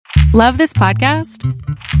Love this podcast?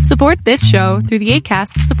 Support this show through the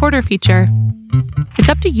Acast supporter feature. It's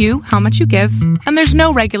up to you how much you give, and there's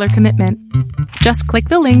no regular commitment. Just click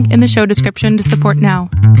the link in the show description to support now.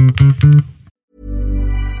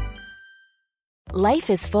 Life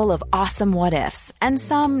is full of awesome what-ifs, and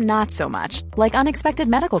some not so much, like unexpected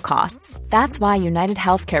medical costs. That's why United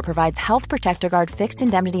Healthcare provides Health Protector Guard fixed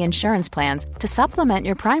indemnity insurance plans to supplement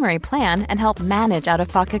your primary plan and help manage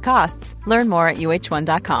out-of-pocket costs. Learn more at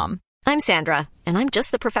uh1.com. I'm Sandra, and I'm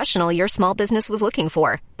just the professional your small business was looking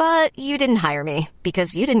for. But you didn't hire me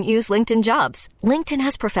because you didn't use LinkedIn Jobs. LinkedIn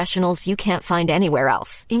has professionals you can't find anywhere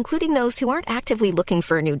else, including those who aren't actively looking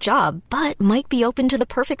for a new job, but might be open to the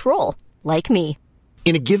perfect role, like me.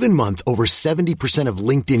 In a given month, over 70% of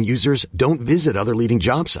LinkedIn users don't visit other leading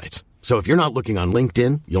job sites. So if you're not looking on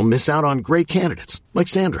LinkedIn, you'll miss out on great candidates like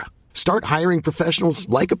Sandra. Start hiring professionals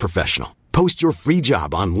like a professional. Post your free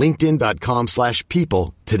job on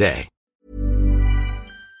linkedin.com/people today.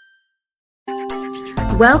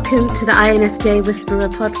 Welcome to the INFJ Whisperer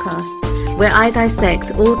podcast, where I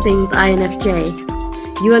dissect all things INFJ.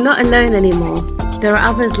 You are not alone anymore. There are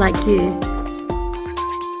others like you.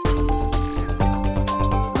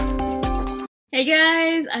 Hey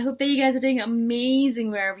guys, I hope that you guys are doing amazing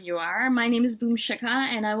wherever you are. My name is Boom Shaka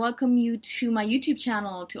and I welcome you to my YouTube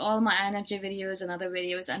channel, to all my INFJ videos and other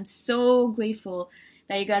videos. I'm so grateful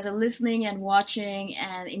that you guys are listening and watching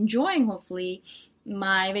and enjoying, hopefully,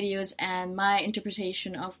 my videos and my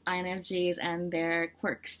interpretation of INFJs and their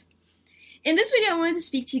quirks. In this video, I wanted to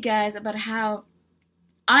speak to you guys about how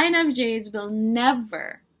INFJs will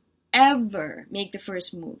never, ever make the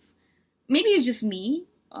first move. Maybe it's just me,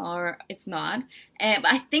 or it's not, but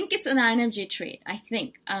I think it's an INFJ trait. I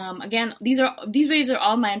think. Again, these videos are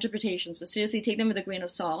all my interpretations, so seriously take them with a grain of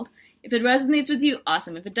salt. If it resonates with you,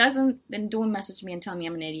 awesome. If it doesn't, then don't message me and tell me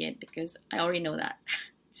I'm an idiot, because I already know that.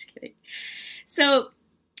 Just kidding. So,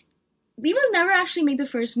 we will never actually make the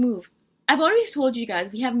first move. I've already told you guys,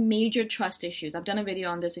 we have major trust issues. I've done a video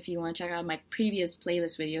on this if you want to check out my previous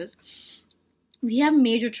playlist videos. We have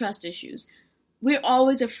major trust issues. We're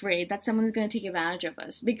always afraid that someone's going to take advantage of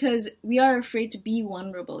us because we are afraid to be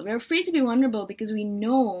vulnerable. We're afraid to be vulnerable because we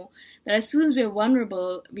know that as soon as we're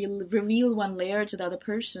vulnerable, we'll reveal one layer to the other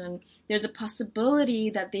person. There's a possibility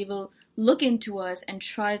that they will look into us and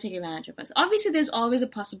try to take advantage of us. Obviously, there's always a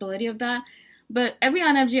possibility of that, but every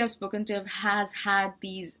INFJ I've spoken to has had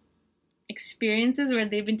these experiences where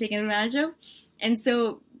they've been taken advantage of. And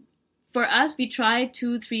so for us, we try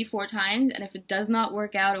 2, 3, 4 times, and if it does not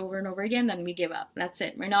work out over and over again, then we give up. That's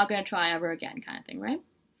it. We're not going to try ever again, kind of thing, right?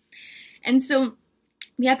 And so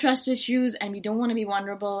we have trust issues, and we don't want to be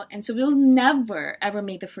vulnerable, and so we'll never ever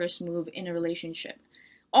make the first move in a relationship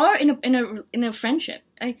or in a friendship.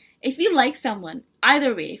 If we like someone,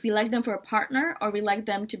 either way, if we like them for a partner or we like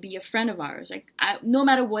them to be a friend of ours, no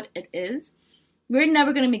matter what it is, we're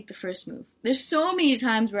never going to make the first move. There's so many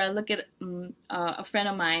times where I look at a friend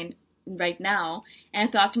of mine right now, and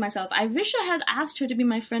I thought to myself, I wish I had asked her to be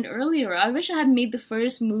my friend earlier. I wish I had made the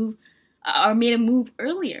first move or made a move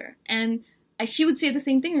earlier. And she would say the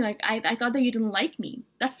same thing, like, I thought that you didn't like me.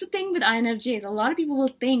 That's the thing with INFJs. A lot of people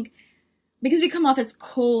will think, because we come off as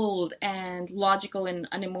cold and logical and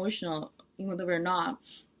unemotional, even though we're not,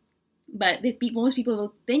 but most people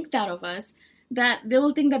will think that of us, that they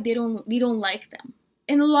will think that we don't like them.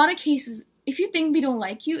 In a lot of cases, if you think we don't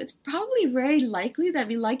like you, it's probably very likely that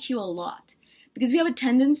we like you a lot, because we have a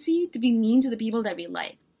tendency to be mean to the people that we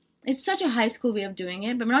like. It's such a high school way of doing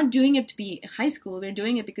it, but we're not doing it to be high school. We're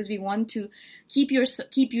doing it because we want to keep you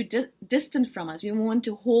distant from us. We want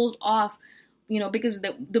to hold off, because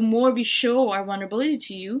the more we show our vulnerability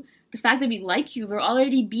to you, the fact that we like you, we're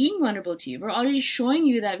already being vulnerable to you. We're already showing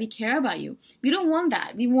you that we care about you. We don't want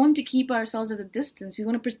that. We want to keep ourselves at a distance. We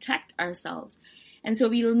want to protect ourselves. And so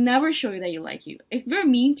we'll never show you that you like you. If we're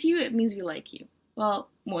mean to you, it means we like you. Well,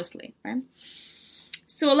 mostly, right?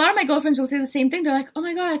 So a lot of my girlfriends will say the same thing. They're like, oh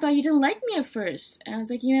my God, I thought you didn't like me at first. And I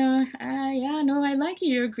was like, yeah, no, I like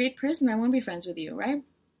you. You're a great person. I want to be friends with you, right?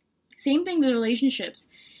 Same thing with relationships.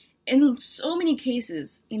 In so many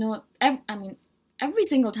cases, every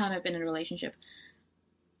single time I've been in a relationship,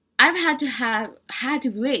 I've had to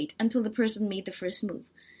wait until the person made the first move.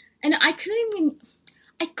 And I couldn't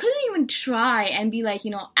even try and be like,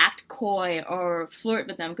 act coy or flirt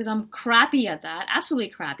with them, because I'm crappy at that. Absolutely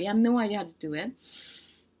crappy. I have no idea how to do it.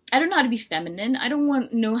 I don't know how to be feminine. I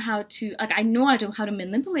don't know how to, I know how to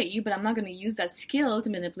manipulate you, but I'm not going to use that skill to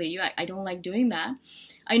manipulate you. I don't like doing that.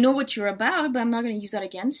 I know what you're about, but I'm not going to use that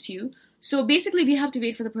against you. So basically, we have to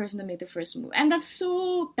wait for the person to make the first move. And that's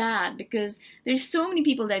so bad because there's so many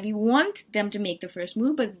people that we want them to make the first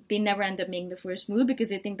move, but they never end up making the first move because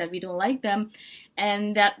they think that we don't like them.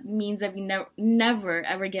 And that means that we never,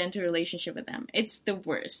 ever get into a relationship with them. It's the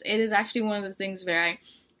worst. It is actually one of those things where I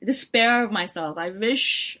despair of myself. I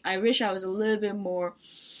wish I was a little bit more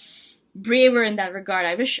braver in that regard.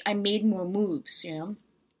 I wish I made more moves, you know.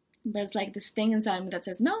 But it's like this thing inside me that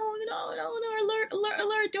says, no,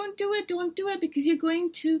 alert, don't do it, because they're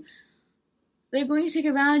going to take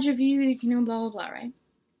advantage of you, you know, blah, blah, blah, right?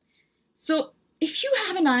 So if you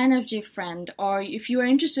have an INFJ friend, or if you are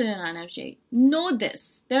interested in an INFJ, know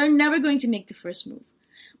this, they're never going to make the first move.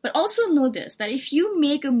 But also know this, that if you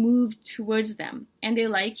make a move towards them and they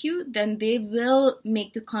like you, then they will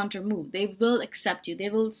make the counter move. They will accept you. They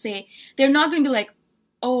will say, they're not going to be like,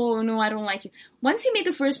 oh, no, I don't like you. Once you make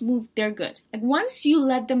the first move, they're good. Like, once you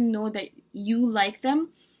let them know that you like them,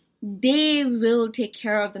 they will take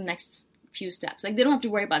care of the next few steps. Like, they don't have to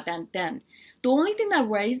worry about that then. The only thing that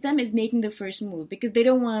worries them is making the first move because they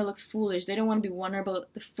don't want to look foolish. They don't want to be vulnerable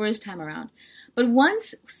the first time around. But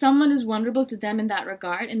once someone is vulnerable to them in that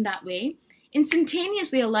regard, in that way,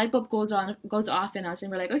 instantaneously a light bulb goes off in us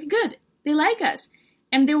and we're like, okay, good. They like us.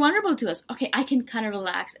 And they're vulnerable to us. Okay, I can kind of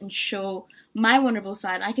relax and show my vulnerable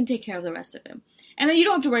side. And I can take care of the rest of them. And then you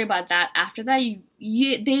don't have to worry about that. After that,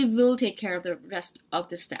 they will take care of the rest of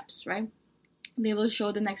the steps, right? They will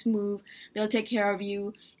show the next move. They'll take care of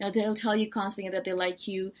you. You know, they'll tell you constantly that they like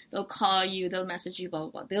you. They'll call you. They'll message you, blah, blah,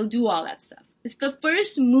 blah. They'll do all that stuff. It's the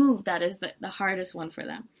first move that is the hardest one for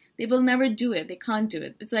them. They will never do it. They can't do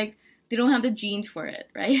it. It's like they don't have the gene for it,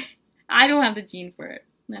 right? I don't have the gene for it.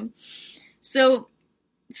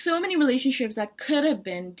 So many relationships that could have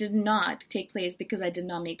been did not take place because I did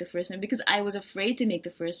not make the first move, because I was afraid to make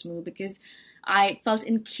the first move, because I felt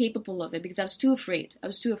incapable of it, because I was too afraid.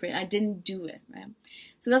 I didn't do it, right?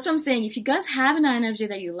 So that's what I'm saying. If you guys have an INFJ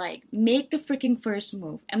that you like, make the freaking first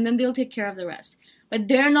move, and then they'll take care of the rest. But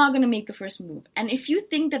they're not going to make the first move. And if you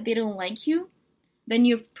think that they don't like you, then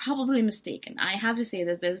you're probably mistaken. I have to say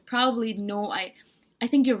that there's probably I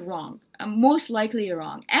think you're wrong. Most likely you're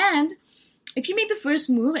wrong. And if you make the first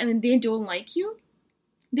move and then they don't like you,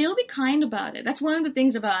 they'll be kind about it. That's one of the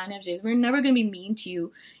things about INFJs. We're never going to be mean to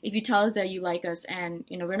you if you tell us that you like us, and,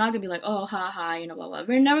 you know, we're not going to be like, oh, ha, you know, blah, blah.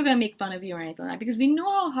 We're never going to make fun of you or anything like that, because we know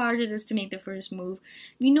how hard it is to make the first move.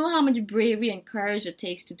 We know how much bravery and courage it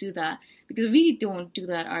takes to do that, because we don't do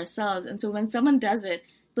that ourselves. And so when someone does it,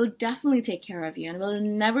 we'll definitely take care of you, and we'll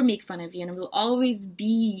never make fun of you, and we'll always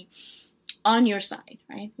be on your side,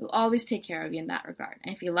 right? We'll always take care of you in that regard.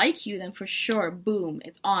 And if you like you, then for sure, boom,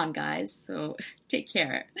 it's on, guys. So take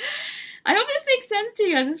care. I hope this makes sense to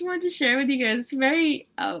you. I just wanted to share with you guys. It's very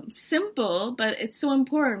simple, but it's so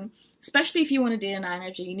important. Especially if you want to date an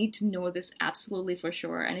INFJ, you need to know this absolutely for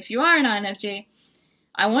sure. And if you are an INFJ,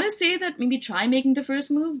 I want to say that maybe try making the first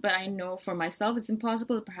move, but I know for myself it's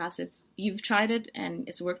impossible. Perhaps you've tried it and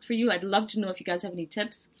it's worked for you. I'd love to know if you guys have any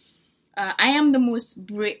tips. I am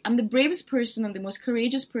I'm the bravest person and the most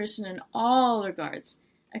courageous person in all regards,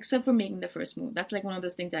 except for making the first move. That's like one of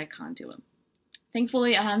those things that I can't do.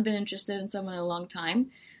 Thankfully, I haven't been interested in someone in a long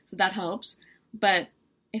time, so that helps. But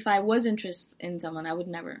if I was interested in someone, I would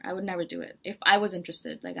never do it. If I was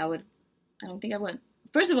interested, I don't think I would.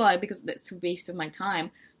 First of all, because it's a waste of my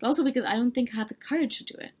time, but also because I don't think I have the courage to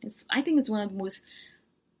do it. I think it's one of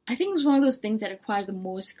those things that requires the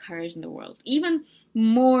most courage in the world, even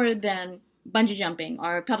more than bungee jumping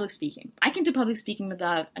or public speaking. I can do public speaking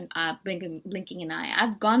without blinking an eye.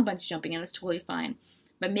 I've gone bungee jumping and it's totally fine.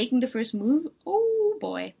 But making the first move, oh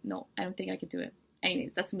boy, no, I don't think I could do it.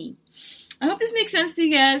 Anyways, that's me. I hope this makes sense to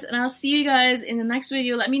you guys, and I'll see you guys in the next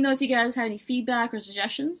video. Let me know if you guys have any feedback or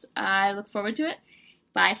suggestions. I look forward to it.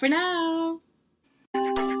 Bye for now.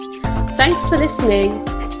 Thanks for listening.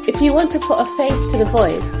 If you want to put a face to the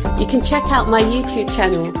voice, you can check out my YouTube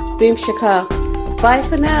channel, Boom Shaka. Bye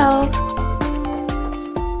for now.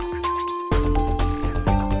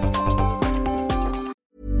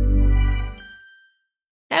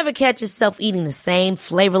 Ever catch yourself eating the same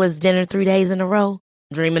flavorless dinner 3 days in a row?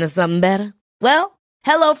 Dreaming of something better? Well,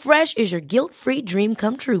 HelloFresh is your guilt-free dream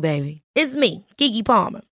come true, baby. It's me, Keke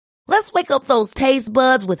Palmer. Let's wake up those taste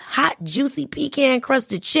buds with hot, juicy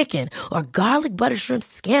pecan-crusted chicken or garlic butter shrimp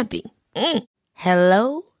scampi.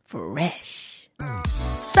 Hello Fresh.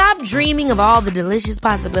 Stop dreaming of all the delicious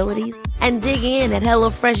possibilities and dig in at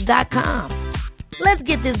HelloFresh.com. Let's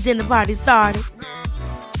get this dinner party started.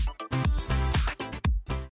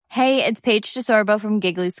 Hey, it's Paige DeSorbo from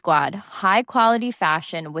Giggly Squad. High quality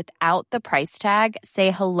fashion without the price tag.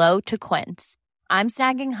 Say hello to Quince. I'm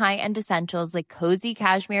snagging high-end essentials like cozy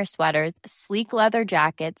cashmere sweaters, sleek leather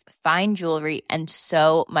jackets, fine jewelry, and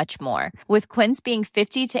so much more. With Quince being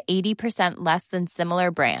 50 to 80% less than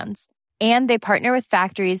similar brands. And they partner with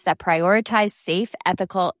factories that prioritize safe,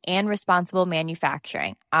 ethical, and responsible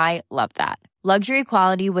manufacturing. I love that. Luxury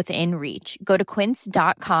quality within reach. Go to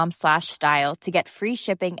quince.com/style to get free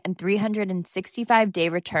shipping and 365-day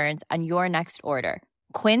returns on your next order.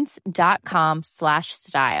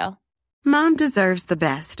 Quince.com/style. Mom deserves the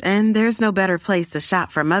best, and there's no better place to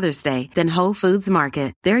shop for Mother's Day than Whole Foods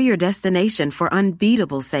Market. They're your destination for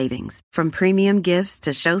unbeatable savings, from premium gifts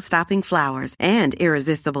to show-stopping flowers and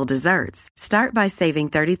irresistible desserts. Start by saving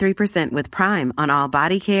 33% with Prime on all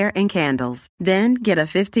body care and candles. Then get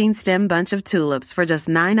a 15-stem bunch of tulips for just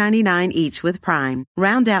 $9.99 each with Prime.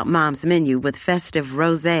 Round out Mom's menu with festive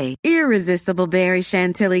rosé, irresistible berry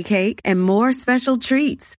chantilly cake, and more special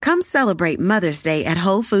treats. Come celebrate Mother's Day at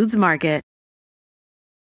Whole Foods Market.